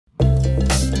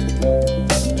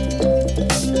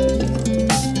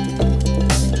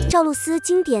赵露思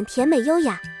经典甜美优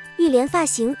雅，玉帘发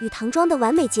型与唐装的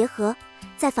完美结合。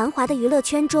在繁华的娱乐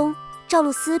圈中，赵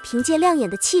露思凭借亮眼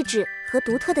的气质和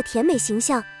独特的甜美形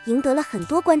象，赢得了很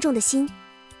多观众的心。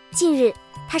近日，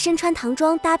她身穿唐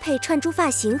装搭配串珠发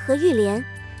型和玉帘，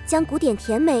将古典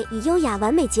甜美与优雅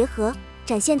完美结合，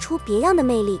展现出别样的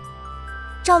魅力。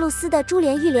赵露思的珠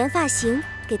帘玉帘发型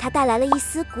给她带来了一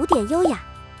丝古典优雅，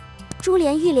珠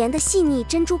帘玉帘的细腻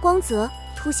珍珠光泽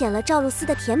凸显了赵露思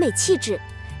的甜美气质，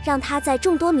让她在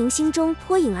众多明星中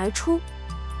脱颖而出。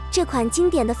这款经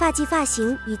典的发髻发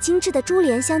型与精致的珠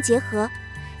帘相结合，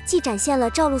既展现了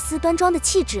赵露思端庄的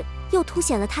气质，又凸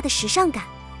显了她的时尚感。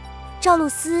赵露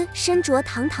思身着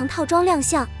堂堂套装亮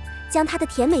相，将她的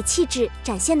甜美气质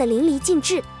展现得淋漓尽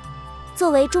致。作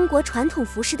为中国传统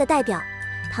服饰的代表，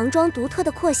唐装独特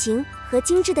的廓形和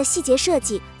精致的细节设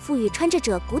计赋予穿着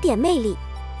者古典魅力。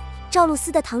赵露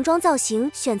思的唐装造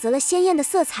型选择了鲜艳的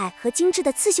色彩和精致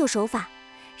的刺绣手法，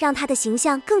让她的形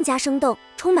象更加生动，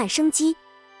充满生机。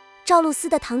赵露思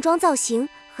的唐装造型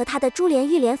和她的珠帘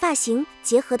玉帘发型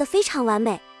结合得非常完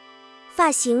美，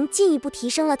发型进一步提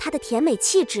升了她的甜美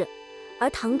气质，而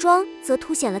唐装则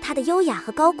凸显了她的优雅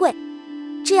和高贵。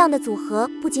这样的组合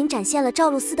不仅展现了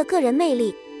赵露思的个人魅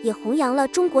力，也弘扬了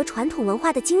中国传统文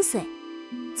化的精髓。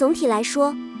总体来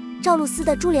说，赵露思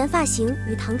的珠帘发型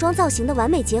与唐装造型的完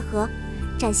美结合，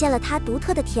展现了她独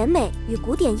特的甜美与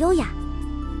古典优雅。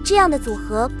这样的组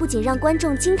合不仅让观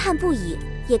众惊叹不已，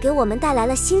也给我们带来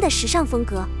了新的时尚风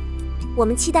格。我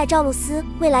们期待赵露思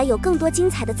未来有更多精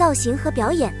彩的造型和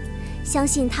表演，相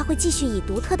信她会继续以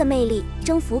独特的魅力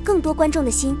征服更多观众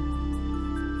的心。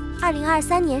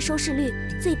2023年收视率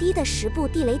最低的10部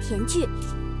地雷甜剧，《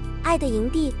爱的营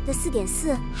地》的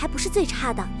4.4还不是最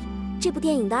差的，这部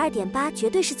电影的2.8绝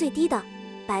对是最低的。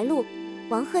白鹿、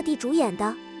王鹤棣主演的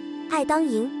《爱当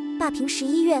营》霸屏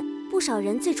11月，不少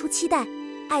人最初期待《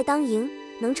爱当营》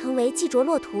能成为既着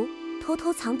骆图偷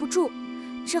偷藏不住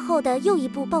之后的又一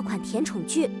部爆款甜宠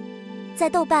剧，在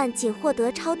豆瓣仅获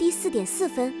得超低4.4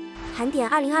分，盘点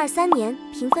2023年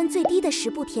评分最低的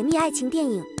10部甜蜜爱情电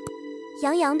影。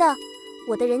杨洋的《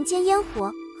我的人间烟火》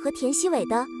和田曦伟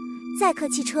的《载客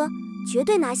汽车》绝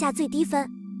对拿下最低分。《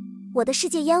我的世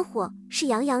界烟火》是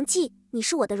杨洋继《你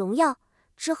是我的荣耀》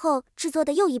之后制作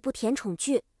的又一部甜宠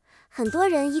剧，很多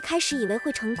人一开始以为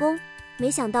会成功，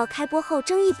没想到开播后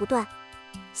争议不断。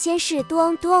先是杜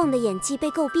昂的演技被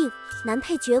诟病，男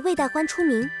配角魏代欢出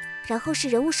名，然后是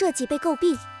人物设计被诟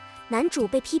病，男主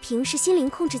被批评是心灵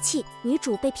控制器，女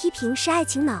主被批评是爱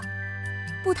情脑。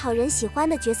不讨人喜欢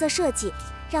的角色设计，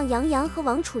让杨洋和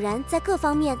王楚然在各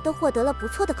方面都获得了不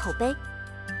错的口碑。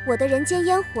我的人间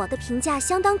烟火的评价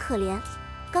相当可怜，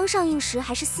刚上映时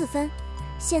还是4分，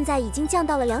现在已经降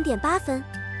到了2.8分，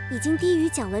已经低于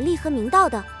蒋雯丽和明道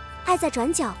的《爱在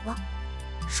转角》了。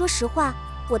说实话，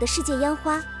我的世界烟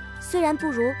花虽然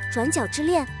不如《转角之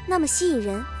恋》那么吸引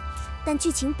人，但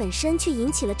剧情本身却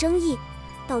引起了争议，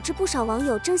导致不少网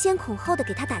友争先恐后的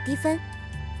给他打低分。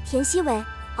田曦伟、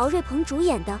敖瑞鹏主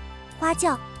演的《花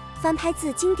轿》翻拍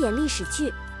自经典历史剧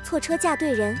《错车嫁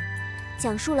对人》，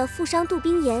讲述了富商杜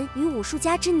冰妍与武术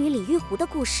家之女李玉湖的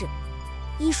故事。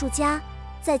艺术家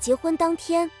在结婚当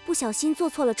天不小心坐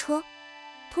错了车。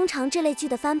通常这类剧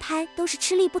的翻拍都是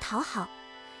吃力不讨好，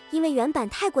因为原版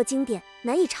太过经典，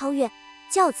难以超越。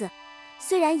轿子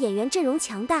虽然演员阵容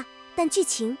强大，但剧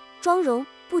情、妆容、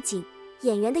布景、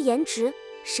演员的颜值、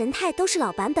神态都是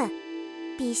老版本，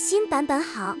比新版本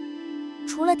好。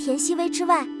除了田曦薇之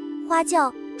外，花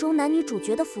轿中男女主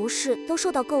角的服饰都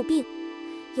受到诟病，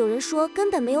有人说根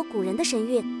本没有古人的神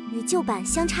韵，与旧版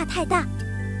相差太大。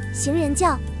行人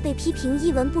轿被批评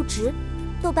一文不值，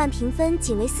豆瓣评分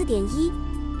仅为4.1，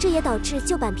这也导致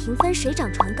旧版评分水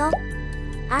涨船高。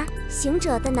而行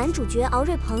者的男主角敖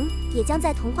瑞鹏也将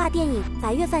在童话电影《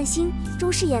白月繁星》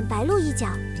中饰演白鹿一角，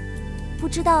不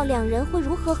知道两人会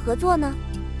如何合作呢？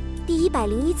第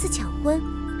101次抢婚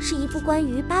是一部关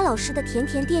于巴老师的甜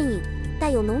甜电影，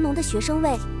带有浓浓的学生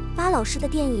味。巴老师的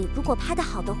电影如果拍得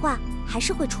好的话，还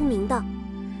是会出名的，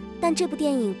但这部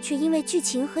电影却因为剧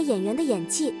情和演员的演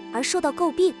技而受到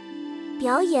诟病。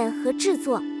表演和制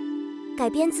作改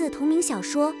编自同名小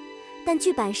说，但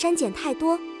剧版删减太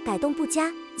多，改动不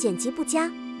佳，剪辑不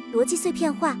佳，逻辑碎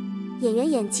片化，演员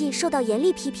演技受到严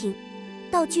厉批评，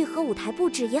道具和舞台布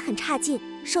置也很差劲，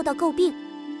受到诟病，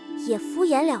也敷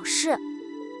衍了事。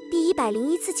第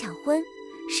101次抢婚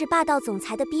是霸道总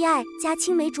裁的逼爱加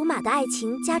青梅竹马的爱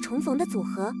情加重逢的组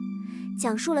合，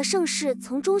讲述了盛世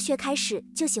从中学开始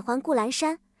就喜欢顾兰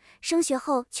山，升学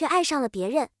后却爱上了别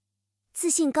人。自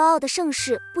信高傲的盛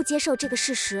世不接受这个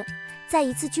事实，在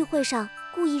一次聚会上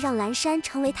故意让兰山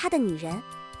成为他的女人。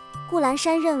顾兰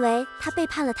山认为他背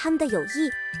叛了他们的友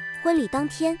谊。婚礼当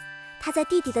天，他在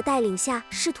弟弟的带领下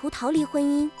试图逃离婚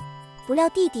姻，不料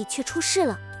弟弟却出事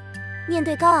了。面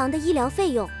对高昂的医疗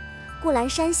费用，顾兰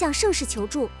珊向盛世求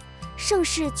助，盛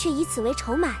世却以此为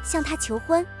筹码向他求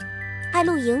婚。爱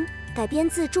露营改编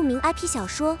自著名 IP 小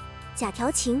说《假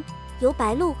调情》，由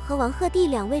白鹿和王鹤棣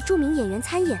2位著名演员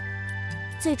参演。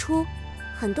最初，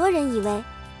很多人以为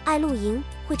爱露营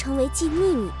会成为继《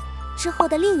秘密》之后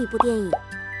的另一部电影，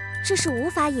这是无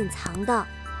法隐藏的。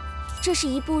这是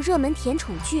一部热门甜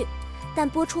宠剧，但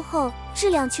播出后质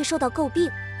量却受到诟病。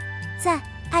在《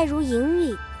爱如营》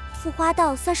里，付花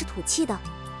道算是土气的，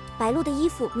白鹿的衣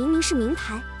服明明是名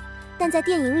牌，但在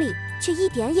电影里却一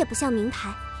点也不像名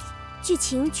牌。剧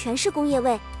情全是工业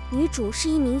味，女主是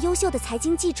一名优秀的财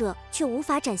经记者，却无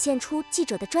法展现出记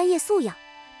者的专业素养，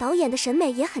导演的审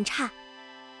美也很差。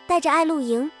带着爱露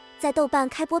营在豆瓣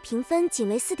开播评分仅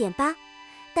为 4.8，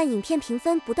 但影片评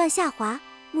分不断下滑，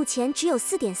目前只有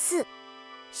 4.4。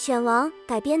 选王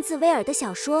改编自威尔的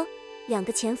小说《2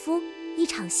个前夫一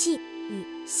场戏》与《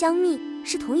香蜜》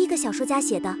是同一个小说家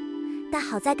写的，但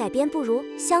好在改编不如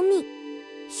《香蜜》。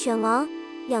选王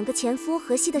2个前夫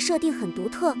和戏的设定很独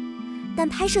特，但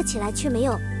拍摄起来却没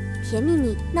有《甜蜜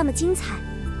蜜》那么精彩。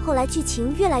后来剧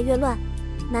情越来越乱，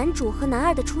男主和男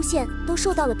二的出现都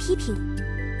受到了批评。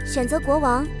选择国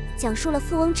王讲述了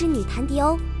富翁之女谭迪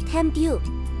欧 Tam Dew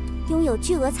拥有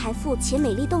巨额财富且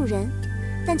美丽动人，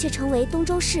但却成为东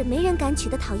周市没人敢娶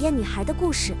的讨厌女孩的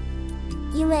故事。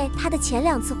因为她的前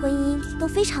2次婚姻都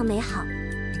非常美好，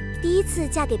第1次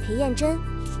嫁给裴彦真，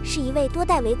是一位多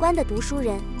代为官的读书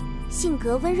人，性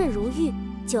格温润如玉，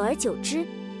久而久之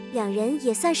，2人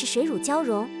也算是水乳交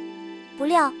融。不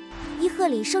料伊贺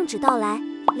里圣旨到来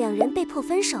，2人被迫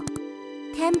分手。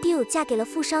Tam Dew 嫁给了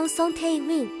富商 Song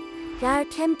Tae-win， 然而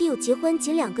Tam Dew 结婚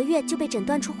仅2个月就被诊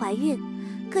断出怀孕，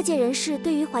各界人士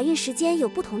对于怀孕时间有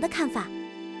不同的看法。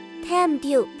Tam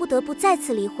Dew 不得不再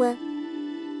次离婚。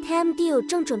Tam Dew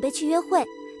正准备去约会，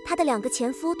他的2个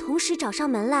前夫同时找上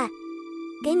门来。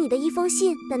给你的一封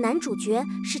信的男主角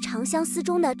是《长相思》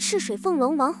中的赤水凤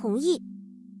龙王弘毅。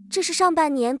这是上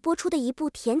半年播出的一部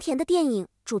甜甜的电影，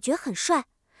主角很帅，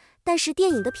但是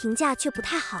电影的评价却不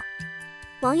太好。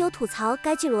网友吐槽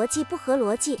该剧逻辑不合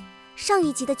逻辑，上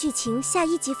一集的剧情下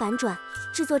一集反转，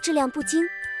制作质量不精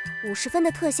，50分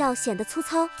的特效显得粗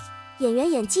糙，演员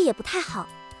演技也不太好。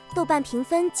豆瓣评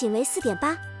分仅为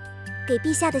 4.8。 给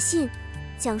陛下的信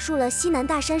讲述了西南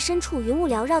大山深处云雾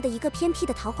缭绕的一个偏僻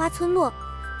的桃花村落，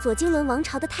左京伦王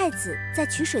朝的太子在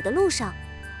取水的路上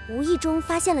无意中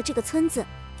发现了这个村子。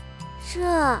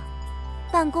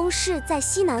办公室在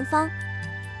西南方，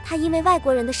他因为外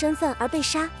国人的身份而被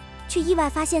杀，却意外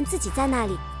发现自己在那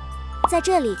里。在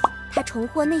这里，他重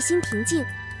获内心平静，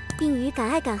并与敢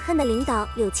爱敢恨的领导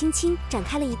柳青青展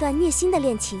开了一段虐心的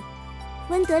恋情。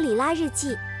温德里拉日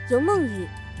记由孟雨、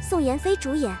宋妍霏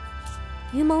主演。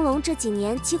于朦胧这几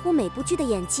年几乎每部剧的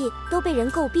演技都被人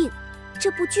诟病，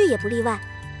这部剧也不例外，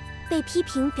被批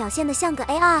评表现得像个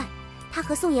AI。 他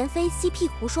和宋妍霏 CP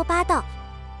胡说八道，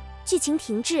剧情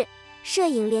停滞，摄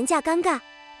影廉价尴尬，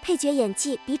配角演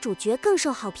技比主角更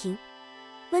受好评。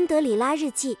温德里拉日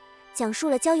记讲述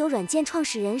了交友软件创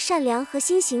始人善良和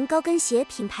新型高跟鞋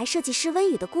品牌设计师温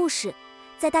雨的故事。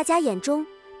在大家眼中，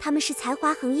他们是才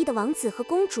华横溢的王子和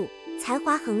公主，才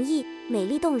华横溢，美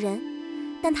丽动人，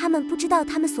但他们不知道，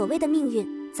他们所谓的命运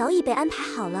早已被安排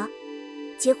好了。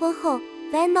结婚后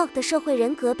Van Nok 的社会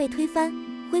人格被推翻，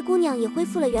灰姑娘也恢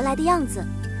复了原来的样子，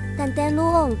但 Dan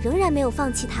Luong 仍然没有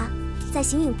放弃她。在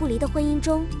形影不离的婚姻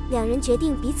中，2人决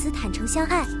定彼此坦诚相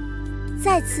爱，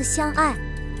再次相爱。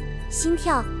心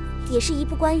跳也是一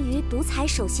部关于独裁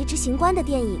首席执行官的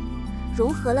电影，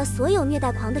融合了所有虐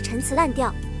待狂的陈词滥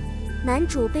调。男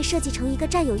主被设计成一个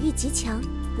占有欲极强，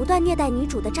不断虐待女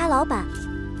主的渣老板。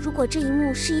如果这一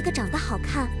幕是一个长得好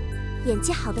看、演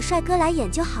技好的帅哥来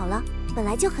演就好了，本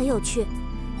来就很有趣。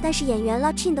但是演员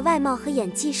La Chin 的外貌和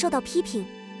演技受到批评。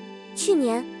去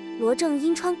年罗正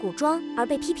因穿古装而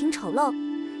被批评丑陋，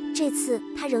这次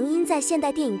他仍因在现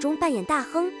代电影中扮演大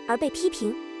亨而被批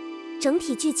评。整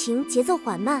体剧情节奏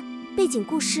缓慢，背景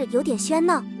故事有点喧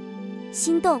闹。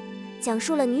心动讲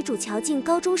述了女主乔静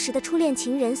高中时的初恋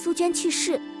情人苏娟去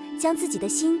世，将自己的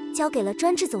心交给了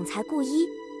专制总裁顾一，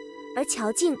而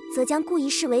乔静则将顾一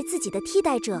视为自己的替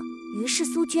代者，于是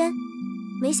苏娟。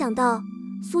没想到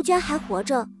苏娟还活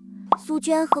着。苏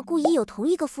娟和顾一有同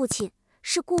一个父亲，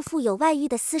是顾父有外遇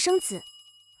的私生子。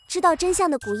知道真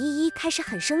相的顾依依开始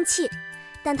很生气，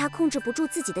但她控制不住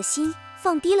自己的心，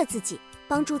放低了自己，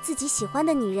帮助自己喜欢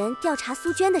的女人调查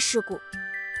苏娟的事故。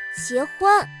结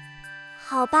婚，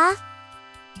好吧，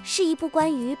是一部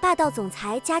关于霸道总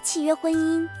裁加契约婚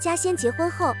姻加先结婚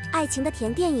后爱情的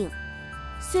甜电影。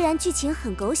虽然剧情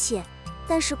很狗血，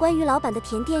但是关于老板的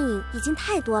甜电影已经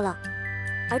太多了，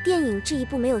而电影这一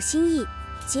部没有新意，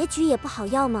结局也不好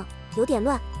要吗？有点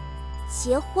乱。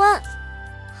结婚，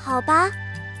好吧。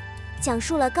讲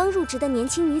述了刚入职的年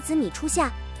轻女子米初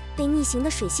夏被逆行的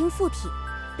水星附体，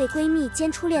被闺蜜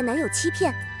兼初恋男友欺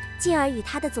骗，进而与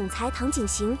她的总裁唐景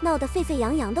行闹得沸沸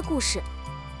扬扬的故事。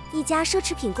一家奢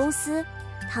侈品公司，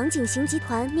唐景行集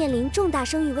团面临重大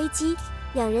声誉危机，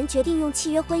两人决定用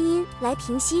契约婚姻来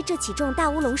平息这起重大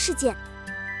乌龙事件。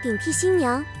顶替新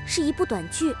娘是一部短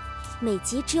剧，每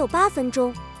集只有8分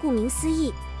钟，顾名思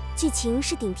义，剧情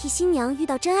是顶替新娘遇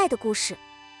到真爱的故事。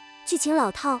剧情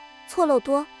老套，错漏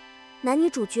多，男女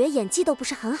主角演技都不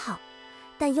是很好，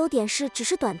但优点是只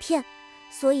是短片，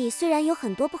所以虽然有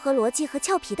很多不合逻辑和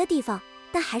俏皮的地方，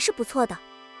但还是不错的，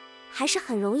还是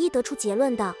很容易得出结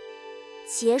论的。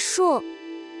结束。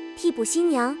替补新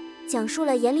娘讲述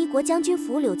了延离国将军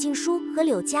府柳静书和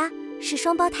柳家是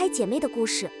双胞胎姐妹的故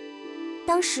事。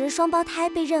当时双胞胎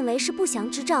被认为是不祥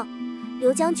之兆，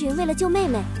刘将军为了救妹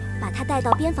妹，把她带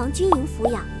到边防军营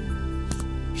抚养。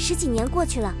10几年过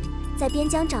去了，在边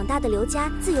疆长大的刘家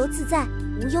自由自在，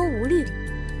无忧无虑，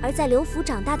而在刘府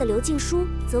长大的刘静书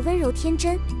则温柔天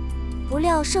真。不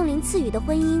料圣灵赐予的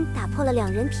婚姻打破了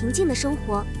两人平静的生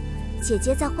活，姐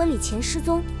姐在婚礼前失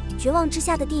踪，绝望之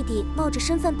下的弟弟冒着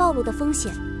身份暴露的风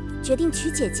险，决定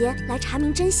娶姐姐来查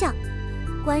明真相。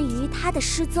关于她的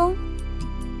失踪，